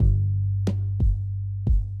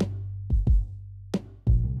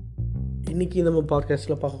இன்றைக்கி நம்ம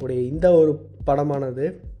பாட்காஸ்ட்டில் பார்க்கக்கூடிய இந்த ஒரு படமானது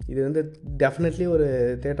இது வந்து டெஃபினெட்லி ஒரு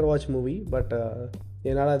தேட்டர் வாட்ச் மூவி. பட்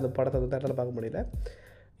என்னால் இந்த படத்தை வந்து தேட்டரில் பார்க்க முடியல.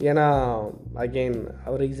 ஏன்னா அகெயின்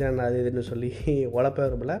ரீசன் அது இதுன்னு சொல்லி உழப்ப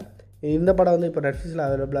விரும்பல. இந்த படம் வந்து இப்போ நெட்ஃப்ளிக்ஸில்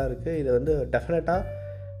அவைலபிளாக இருக்குது. இது வந்து டெஃபினட்டாக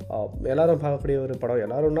எல்லோரும் பார்க்கக்கூடிய ஒரு படம்.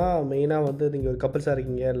 எல்லோரும்னா மெயினாக வந்து நீங்கள் ஒரு கப்புள்ஸாக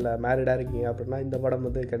இருக்கீங்க, இல்லை மேரிடாக இருக்கீங்க அப்படின்னா இந்த படம்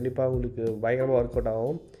வந்து கண்டிப்பாக உங்களுக்கு பயங்கரமாக ஒர்க் அவுட்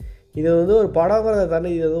ஆகும். இது வந்து ஒரு படங்கிறத தாண்டி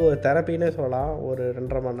இது வந்து ஒரு தெரப்பின்னே சொல்லலாம். ஒரு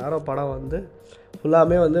 2.5 மணி நேரம் படம் வந்து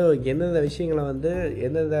ஃபுல்லாமே வந்து எந்தெந்த விஷயங்களை வந்து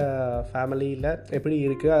எந்தெந்த ஃபேமிலியில் எப்படி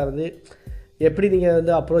இருக்குது, அது வந்து எப்படி நீங்கள்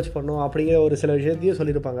வந்து அப்ரோச் பண்ணணும் அப்படிங்கிற ஒரு சில விஷயத்தையும்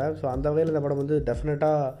சொல்லியிருப்பாங்க. ஸோ அந்த வகையில் இந்த படம் வந்து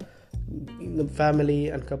டெஃபினட்டாக இந்த ஃபேமிலி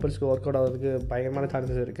அண்ட் கப்புள்ஸ்க்கு ஒர்க் அவுட் ஆகிறதுக்கு பயங்கரமான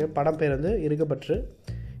சான்சஸ் இருக்குது. படம் பேர் வந்து இருகப்பற்று.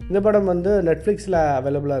 இந்த படம் வந்து நெட்ஃப்ளிக்ஸில்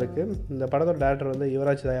அவைலபிளாக இருக்குது. இந்த படத்தோட டேரக்டர் வந்து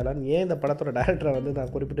யுவராஜ் தயாளன். ஏன் இந்த படத்தோட டேரக்டரை வந்து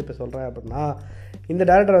நான் குறிப்பிட்டு இப்போ சொல்கிறேன் அப்படின்னா, இந்த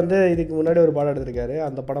டேரக்டர் வந்து இதுக்கு முன்னாடி ஒரு படம் எடுத்திருக்காரு.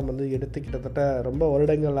 அந்த படம் வந்து எடுத்து கிட்டத்தட்ட ரொம்ப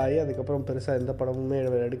வருடங்கள் ஆகி அதுக்கப்புறம் பெருசாக எந்த படமுமே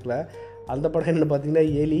எடுக்கலை. அந்த படம் என்ன பார்த்தீங்கன்னா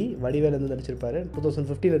எலி, வடிவேல் வந்து நடிச்சிருப்பார்.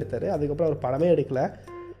 2015 எடுத்தார். அதுக்கப்புறம் அவர் படமே எடுக்கலை.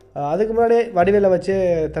 அதுக்கு முன்னாடி வடிவேலை வச்சு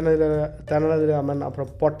தனது அம்மன், அப்புறம்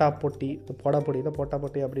போட்டா போட்டி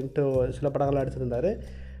அப்படின்ட்டு சில படங்கள்லாம் எடுத்திருந்தார்.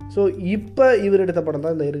 ஸோ இப்போ இவர் எடுத்த படம்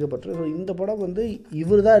தான் இந்த இருகப்பற்று. ஸோ இந்த படம் வந்து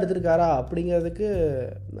இவர் தான் எடுத்திருக்காரா அப்படிங்கிறதுக்கு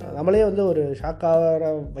நம்மளே வந்து ஒரு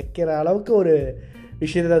ஷாக்காக வைக்கிற அளவுக்கு ஒரு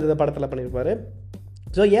விஷயத்தில் இந்த படத்தில் பண்ணியிருப்பார்.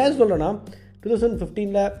 ஸோ ஏன் சொல்கிறேன்னா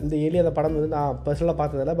 2015 இந்த எலி அந்த படம் வந்து நான் பர்சனலாக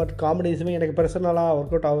பார்த்ததில்ல. பட் காமெடிஸுமே எனக்கு பர்சனலாக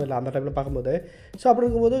ஒர்க் அவுட் ஆகும் இல்லை அந்த டைமில் பார்க்கும்போது. ஸோ அப்படி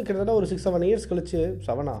இருக்கும்போது கிட்டத்தட்ட ஒரு 6-7 இயர்ஸ் கழிச்சு,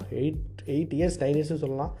 8 இயர்ஸ் 9 இயர்ஸ்னு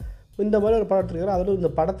சொல்லலாம், இந்த மாதிரி ஒரு படம் எடுத்துருக்காரு. அதில்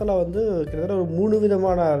இந்த படத்தில் வந்து கிட்டத்தட்ட ஒரு 3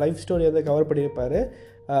 விதமான லைஃப் ஸ்டோரி வந்து கவர் பண்ணியிருப்பார்.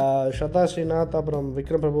 ஸ்ரத்தா ஸ்ரீநாத் அப்புறம்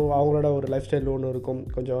விக்ரம் பிரபு அவங்களோட ஒரு லைஃப் ஸ்டைல் ஒன்று இருக்கும்.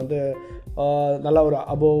 கொஞ்சம் வந்து நல்லா ஒரு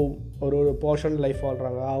அபோவ் ஒரு போர்ஷன் லைஃப்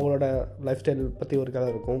வாழ்கிறாங்க, அவங்களோட லைஃப் ஸ்டைல் பற்றி ஒரு கதை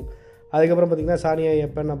இருக்கும். அதுக்கப்புறம் பார்த்திங்கன்னா சானியா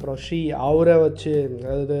ஐயப்பன் அப்புறம் ஸ்ரீ அவரை வச்சு,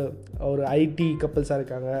 அதாவது ஒரு ஐடி கப்பிள்ஸாக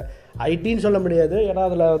இருக்காங்க. ஐடின்னு சொல்ல முடியாது, ஏன்னா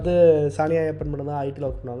அதில் வந்து சானியா ஐயப்பன் மட்டும் தான் ஐடியில்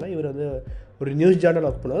ஒர்க் பண்ணுவாங்க. இவர் வந்து ஒரு நியூஸ் சேனல்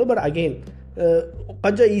ஒர்க் பண்ணுவார். பட் அகெயின்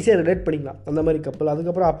கொஞ்சம் ஈஸியாக ரிலேட் பண்ணிக்கலாம் அந்த மாதிரி கப்பல்.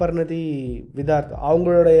 அதுக்கப்புறம் அப்பர்ணதி விதார்த்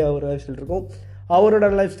அவங்களுடைய ஒரு லைஃப் ஸ்டைல் இருக்கும். அவரோட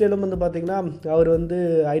லைஃப் ஸ்டைலும் வந்து பார்த்திங்கன்னா அவர் வந்து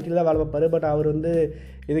ஐடியில் தான் வேலை பார்ப்பார். பட் அவர் வந்து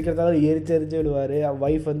எதுக்கிறதாலும் எரிச்சு விடுவார்.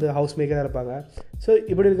 ஒய்ஃப் வந்து ஹவுஸ் மேக்கராக இருப்பாங்க. ஸோ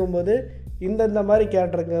இப்படி இருக்கும்போது இந்த மாதிரி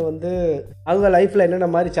கேரக்டருங்க வந்து அவங்க லைஃப்பில் என்னென்ன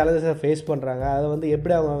மாதிரி சேலஞ்சஸை ஃபேஸ் பண்ணுறாங்க, அதை வந்து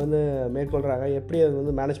எப்படி அவங்க வந்து மேற்கொள்கிறாங்க, எப்படி அதை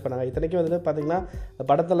வந்து மேனேஜ் பண்ணாங்க. இத்தனைக்கும் வந்து பார்த்திங்கன்னா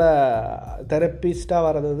படத்தில் தெரப்பிஸ்ட்டாக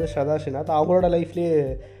வர்றது வந்து ஸ்ரத்தா ஸ்ரீநாத். அவங்களோட லைஃப்லேயே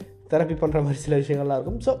தெரப்பி பண்ணுற மாதிரி சில விஷயங்கள்லாம்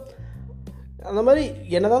இருக்கும். ஸோ அந்த மாதிரி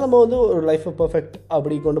என்னதான் நம்ம வந்து ஒரு லைஃப்பை பர்ஃபெக்ட்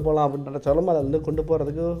அப்படி கொண்டு போகலாம் அப்படின்ற சொல்லும், அதை வந்து கொண்டு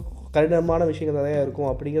போகிறதுக்கு கடினமான விஷயங்கள் நிறையா இருக்கும்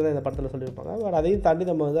அப்படிங்கிறத இந்த படத்தில் சொல்லியிருப்பாங்க. பட் அதையும் தாண்டி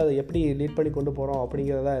நம்ம வந்து அதை எப்படி லீட் பண்ணி கொண்டு போகிறோம்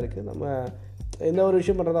அப்படிங்கிறதா இருக்குது. நம்ம எந்த ஒரு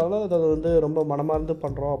விஷயம் பண்ணுறதாலும் அதை வந்து ரொம்ப மனமார்ந்து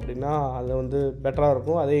பண்ணுறோம் அப்படின்னா அது வந்து பெட்டராக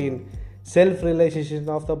இருக்கும். அதே self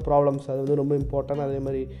realisation of the problems அது வந்து ரொம்ப இம்பார்ட்டன்ட். அதே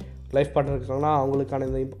மாதிரி லைஃப் பார்ட்னர் இருக்கிறாங்கன்னா அவங்களுக்கான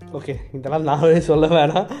இந்த ஓகே இதெல்லாம் நானே சொல்ல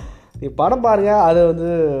வேணாம், நீ படம் பாருங்கள், அது வந்து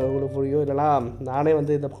உங்களுக்கு புரியும். இல்லைனா நானே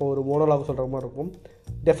வந்து இந்த ஒரு மோனோலாக் சொல்கிற மாதிரி இருக்கும்.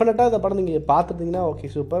 டெஃபினட்டாக இந்த படம் நீங்கள் பார்த்துட்டிங்கன்னா ஓகே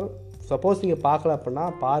சூப்பர். சப்போஸ் நீங்கள் பார்க்கல அப்படின்னா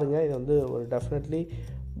பாருங்கள். இது வந்து ஒரு டெஃபினெட்லி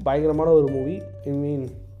பயங்கரமான ஒரு மூவி. ஐ மீன்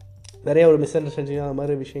நிறைய ஒரு மிஸ் அண்டர்ஸ்டாண்டிங் அந்த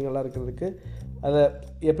மாதிரி விஷயங்கள்லாம் இருக்கிறதுக்கு அதை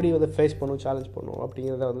எப்படி வந்து ஃபேஸ் பண்ணும், சேலஞ்ச் பண்ணும்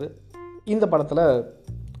அப்படிங்கிறத வந்து இந்த படத்தில்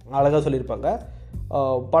அழகாக சொல்லியிருப்பாங்க.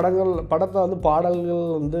 படத்தை வந்து பாடல்கள்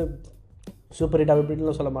வந்து சூப்பர் ஹிட்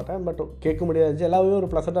அப்படின்லாம் சொல்ல மாட்டேன், பட் கேட்க முடியாது. எல்லாமே ஒரு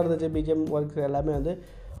ப்ளசண்ட்டாக இருந்துச்சு. பிஜிஎம் ஒர்க் எல்லாமே வந்து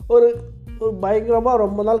ஒரு பயங்கரமாக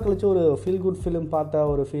ரொம்ப நாள் கழிச்சு ஒரு ஃபீல் குட் ஃபிலிம் பார்த்த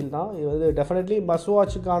ஒரு ஃபீல் தான். இது வந்து டெஃபினெட்லி மஸ்ட்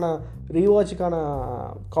வாட்சுக்கான ரீவாட்சுக்கான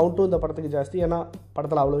கவுண்ட்டும் இந்த படத்துக்கு ஜாஸ்தி. ஏன்னா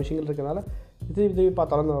படத்தில் அவ்வளோ விஷயங்கள் இருக்கிறதுனால திருப்பி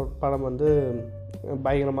பார்த்தாலும் இந்த படம் வந்து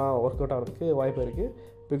பயங்கரமாக ஒர்க் அவுட் ஆகிறதுக்கு வாய்ப்பு இருக்குது.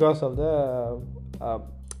 Because of the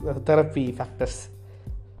therapy factors.